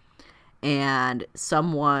and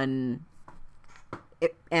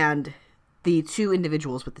the two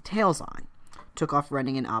individuals with the tails on took off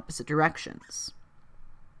running in opposite directions,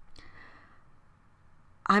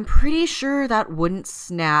 I'm pretty sure that wouldn't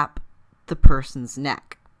snap the person's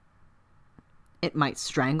neck. It might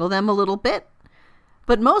strangle them a little bit,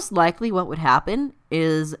 but most likely what would happen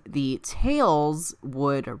is the tails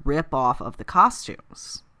would rip off of the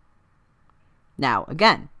costumes. Now,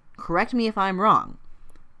 again, correct me if I'm wrong.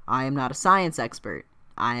 I am not a science expert.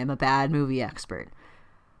 I am a bad movie expert.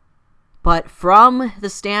 But from the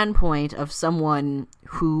standpoint of someone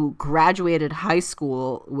who graduated high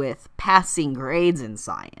school with passing grades in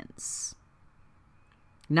science,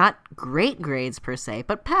 not great grades per se,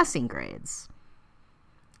 but passing grades,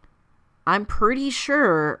 I'm pretty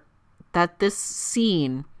sure that this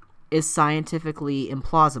scene is scientifically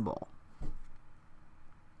implausible.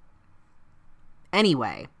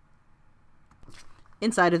 Anyway,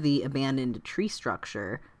 inside of the abandoned tree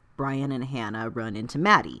structure, Brian and Hannah run into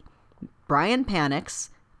Maddie. Brian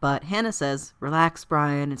panics, but Hannah says, "Relax,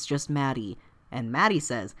 Brian, it's just Maddie." And Maddie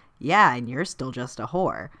says, "Yeah, and you're still just a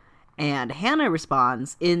whore." And Hannah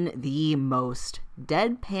responds in the most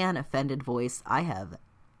deadpan offended voice I have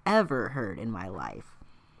ever heard in my life.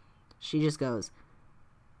 She just goes,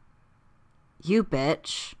 "You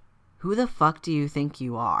bitch, who the fuck do you think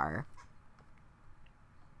you are?"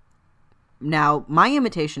 Now, my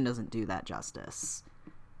imitation doesn't do that justice,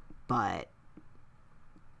 but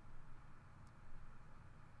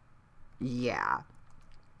yeah.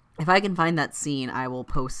 If I can find that scene, I will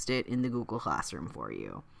post it in the Google Classroom for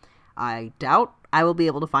you. I doubt I will be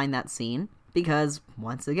able to find that scene because,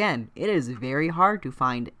 once again, it is very hard to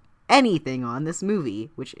find anything on this movie,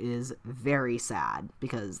 which is very sad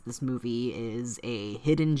because this movie is a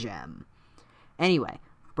hidden gem. Anyway,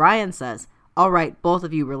 Brian says, "All right, both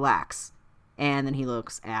of you relax." And then he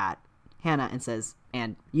looks at Hannah and says,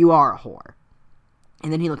 "And you are a whore."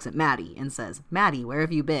 And then he looks at Maddie and says, "Maddie, where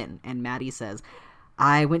have you been?" And Maddie says,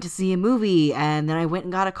 "I went to see a movie and then I went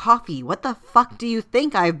and got a coffee. What the fuck do you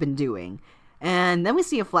think I've been doing?" And then we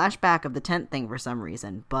see a flashback of the tent thing for some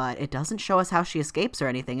reason, but it doesn't show us how she escapes or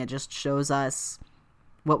anything. It just shows us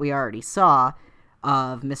what we already saw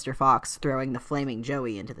of Mr. Fox throwing the flaming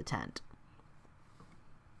Joey into the tent.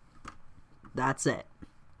 That's it.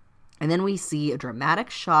 And then we see a dramatic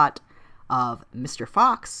shot of Mr.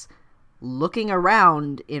 Fox looking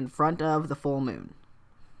around in front of the full moon.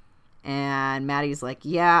 And Maddie's like,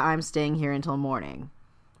 "Yeah, I'm staying here until morning."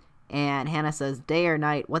 And Hannah says, "Day or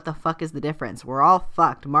night, what the fuck is the difference? We're all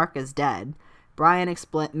fucked. Mark is dead." Brian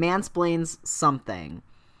mansplains something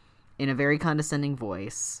in a very condescending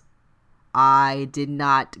voice. I did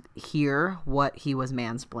not hear what he was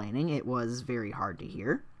mansplaining. It was very hard to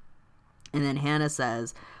hear. And then Hannah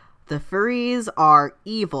says, "The furries are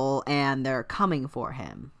evil and they're coming for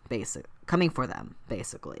them,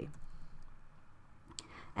 basically.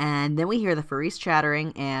 And then we hear the furries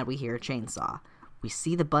chattering and we hear a chainsaw. We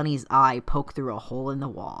see the bunny's eye poke through a hole in the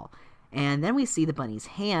wall. And then we see the bunny's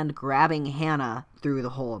hand grabbing Hannah through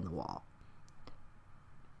the hole in the wall.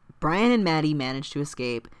 Brian and Maddie manage to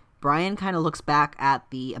escape. Brian kind of looks back at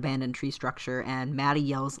the abandoned tree structure and Maddie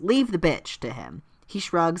yells, "Leave the bitch," to him. He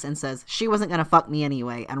shrugs and says, "She wasn't going to fuck me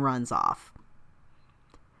anyway," and runs off.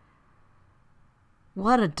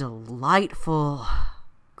 What a delightful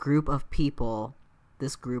group of people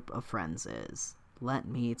this group of friends is, let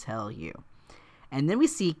me tell you. And then we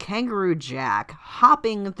see Kangaroo Jack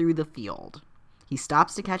hopping through the field. He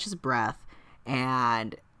stops to catch his breath,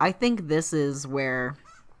 and I think this is where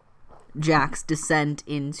Jack's descent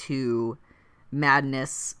into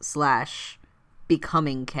madness /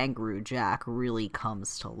 becoming Kangaroo Jack really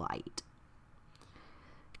comes to light.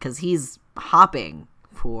 Because he's hopping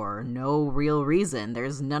for no real reason.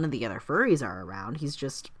 There's none of the other furries are around. He's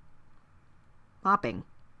just hopping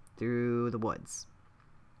through the woods.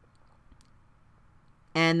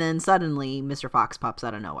 And then suddenly, Mr. Fox pops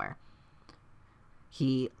out of nowhere.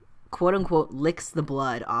 He, quote-unquote, licks the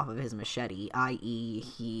blood off of his machete, i.e.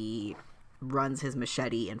 he runs his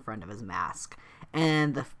machete in front of his mask.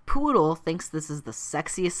 And the poodle thinks this is the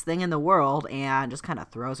sexiest thing in the world and just kind of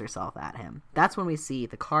throws herself at him. That's when we see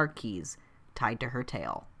the car keys tied to her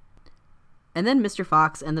tail. And then Mr.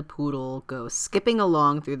 Fox and the poodle go skipping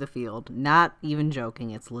along through the field. Not even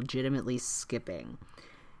joking, it's legitimately skipping.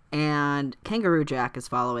 And Kangaroo Jack is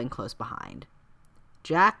following close behind.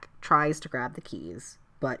 Jack tries to grab the keys,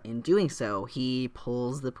 but in doing so, he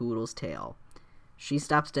pulls the poodle's tail. She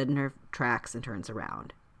stops dead in her tracks and turns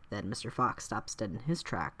around. Then Mr. Fox stops dead in his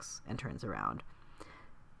tracks and turns around.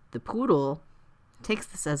 The poodle takes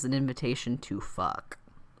this as an invitation to fuck.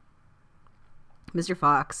 Mr.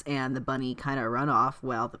 Fox and the bunny kind of run off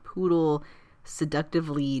while the poodle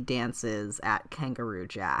seductively dances at Kangaroo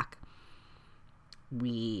Jack.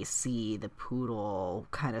 We see the poodle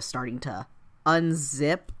kind of starting to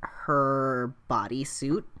unzip her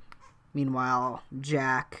bodysuit. Meanwhile,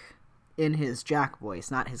 Jack, in his Jack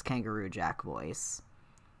voice, not his Kangaroo Jack voice,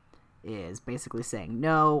 is basically saying,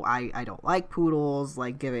 no, I don't like poodles,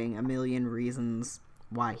 like giving a million reasons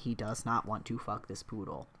why he does not want to fuck this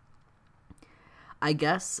poodle. I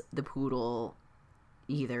guess the poodle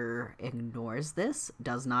either ignores this,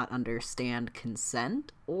 does not understand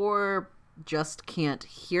consent, or just can't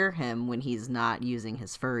hear him when he's not using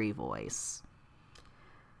his furry voice.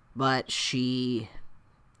 But she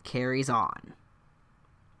carries on.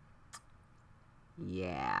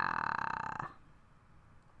 Yeah.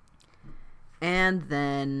 And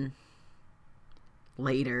then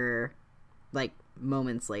later, like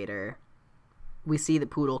moments later, we see the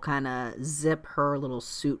poodle kind of zip her little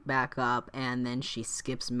suit back up, and then she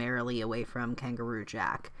skips merrily away from Kangaroo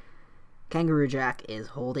Jack. Kangaroo Jack is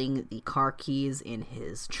holding the car keys in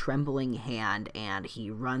his trembling hand, and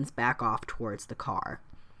he runs back off towards the car.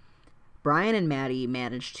 Brian and Maddie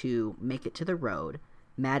manage to make it to the road.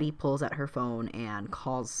 Maddie pulls out her phone and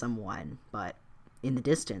calls someone, but in the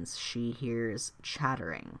distance, she hears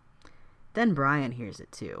chattering. Then Brian hears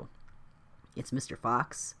it too. It's Mr.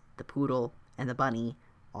 Fox, the poodle, and the bunny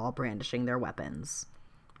all brandishing their weapons,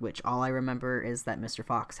 which all I remember is that Mr.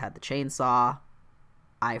 Fox had the chainsaw.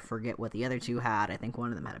 I forget what the other two had. I think one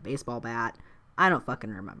of them had a baseball bat. I don't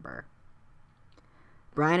fucking remember.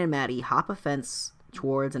 Brian and Maddie hop a fence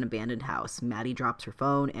towards an abandoned house. Maddie drops her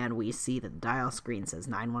phone, and we see that the dial screen says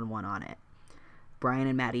 911 on it. Brian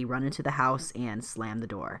and Maddie run into the house and slam the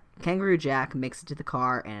door. Kangaroo Jack makes it to the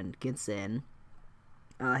car and gets in.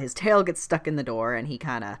 His tail gets stuck in the door, and he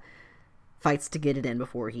kind of fights to get it in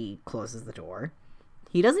before he closes the door.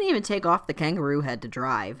 He doesn't even take off the kangaroo head to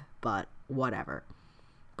drive, but whatever.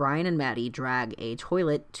 Brian and Maddie drag a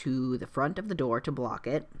toilet to the front of the door to block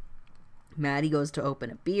it. Maddie goes to open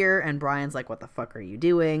a beer, and Brian's like, what the fuck are you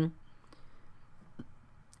doing?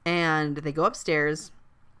 And they go upstairs,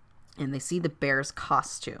 and they see the bear's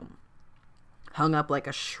costume hung up like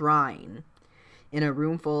a shrine in a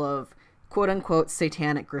room full of quote-unquote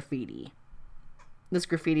satanic graffiti. This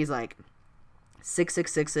graffiti's like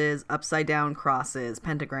 666s, upside-down crosses,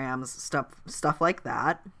 pentagrams, stuff like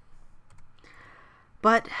that.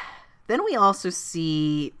 But then we also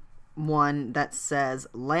see one that says,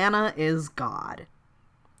 Lana is God.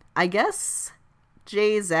 I guess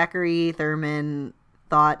J. Zachary Thurman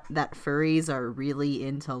thought that furries are really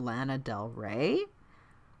into Lana Del Rey?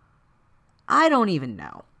 I don't even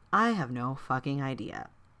know. I have no fucking idea.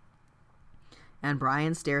 And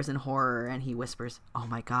Brian stares in horror and he whispers, oh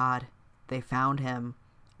my god, they found him.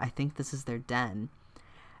 I think this is their den.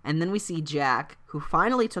 And then we see Jack, who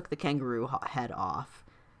finally took the kangaroo head off,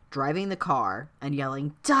 driving the car and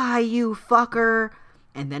yelling, die, you fucker!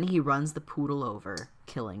 And then he runs the poodle over,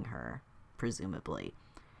 killing her, presumably.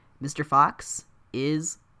 Mr. Fox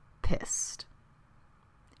is pissed.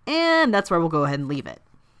 And that's where we'll go ahead and leave it.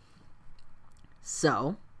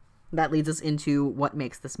 So, that leads us into what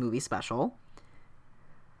makes this movie special.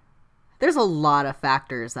 There's a lot of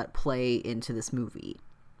factors that play into this movie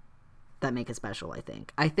that make it special, I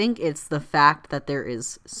think. I think it's the fact that there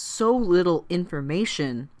is so little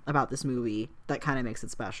information about this movie that kind of makes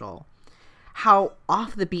it special. How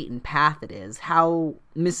off the beaten path it is. How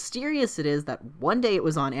mysterious it is that one day it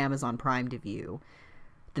was on Amazon Prime to view.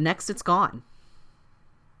 The next it's gone.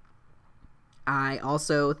 I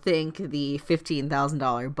also think the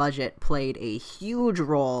 $15,000 budget played a huge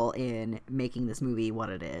role in making this movie what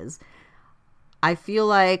it is. I feel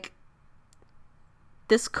like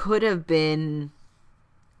this could have been...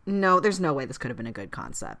 No, there's no way this could have been a good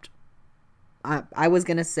concept. I was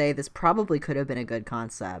going to say this probably could have been a good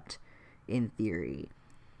concept in theory.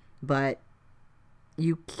 But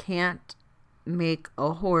you can't make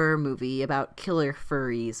a horror movie about killer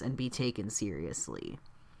furries and be taken seriously.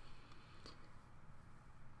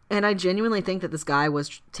 And I genuinely think that this guy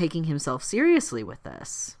was taking himself seriously with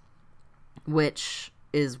this. which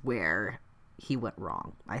is where he went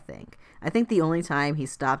wrong, I think. I think the only time he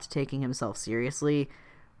stopped taking himself seriously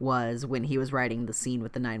was when he was writing the scene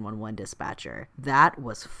with the 911 dispatcher. That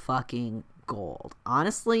was fucking gold.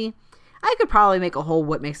 Honestly, I could probably make a whole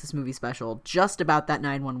What Makes This Movie Special just about that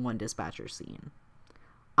 911 dispatcher scene.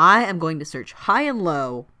 I am going to search high and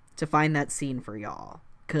low to find that scene for y'all,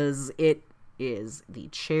 because it is the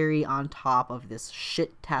cherry on top of this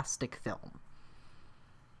shit-tastic film.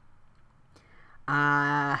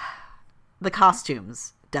 The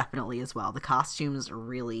costumes, definitely as well. The costumes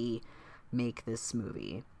really make this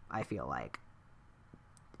movie, I feel like.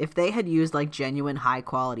 If they had used, like, genuine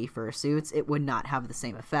high-quality fursuits, it would not have the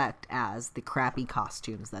same effect as the crappy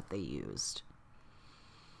costumes that they used.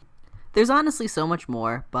 There's honestly so much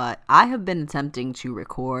more, but I have been attempting to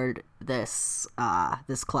record this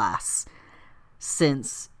class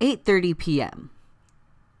since 8:30 p.m.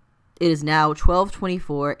 It is now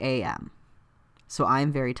 12:24 a.m. So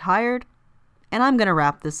I'm very tired, and I'm going to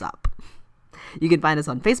wrap this up. You can find us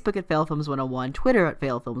on Facebook at FailFilms101, Twitter at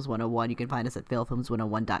FailFilms101. You can find us at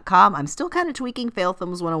FailFilms101.com. I'm still kind of tweaking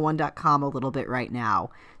FailFilms101.com a little bit right now.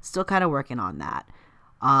 Still kind of working on that.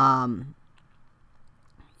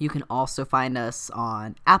 You can also find us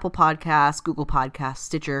on Apple Podcasts, Google Podcasts,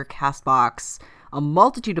 Stitcher, CastBox, a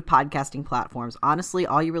multitude of podcasting platforms. Honestly,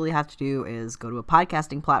 all you really have to do is go to a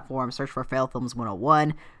podcasting platform, search for Fail Films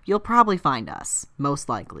 101. You'll probably find us, most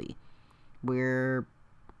likely. We're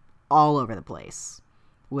all over the place,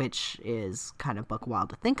 which is kind of buck wild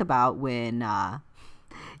to think about when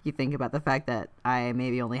you think about the fact that I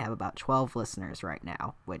maybe only have about 12 listeners right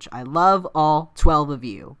now, which I love all 12 of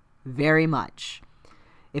you very much.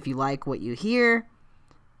 If you like what you hear,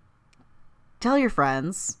 tell your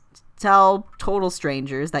friends, tell total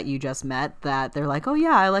strangers that you just met that they're like, oh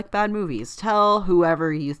yeah, I like bad movies. Tell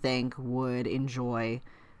whoever you think would enjoy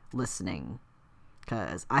listening,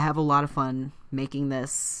 because I have a lot of fun making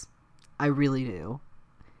this. I really do.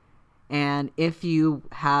 And if you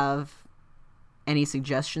have any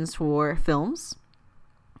suggestions for films,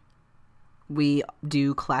 we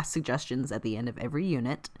do class suggestions at the end of every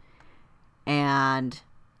unit, and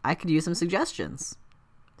I could use some suggestions.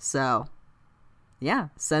 So, yeah,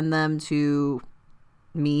 send them to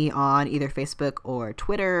me on either Facebook or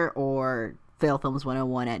Twitter or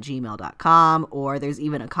failfilms101@gmail.com, or there's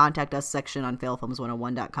even a contact us section on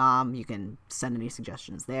failfilms101.com. You can send any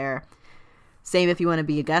suggestions there. Same if you want to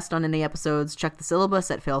be a guest on any episodes, check the syllabus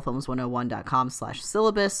at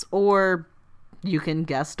failfilms101.com/syllabus, or you can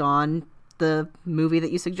guest on the movie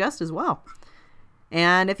that you suggest as well.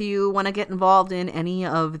 And if you want to get involved in any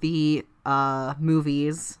of the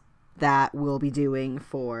movies that we'll be doing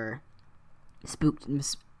for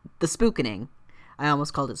the Spookening, I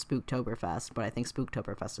almost called it Spooktoberfest, but I think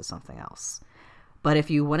Spooktoberfest is something else. But if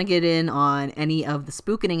you want to get in on any of the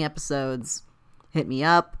Spookening episodes, hit me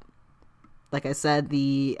up. Like I said,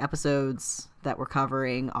 the episodes that we're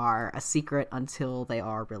covering are a secret until they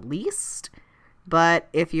are released. But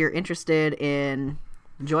if you're interested in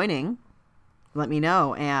joining, let me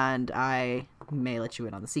know, and I may let you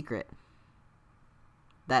in on the secret.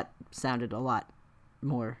 That sounded a lot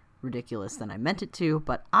more ridiculous than I meant it to,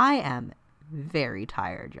 but I am very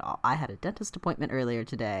tired, y'all. I had a dentist appointment earlier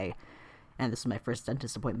today, and this was my first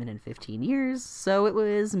dentist appointment in 15 years, so it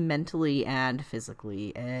was mentally and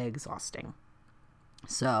physically exhausting.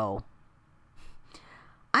 So,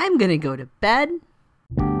 I'm gonna go to bed.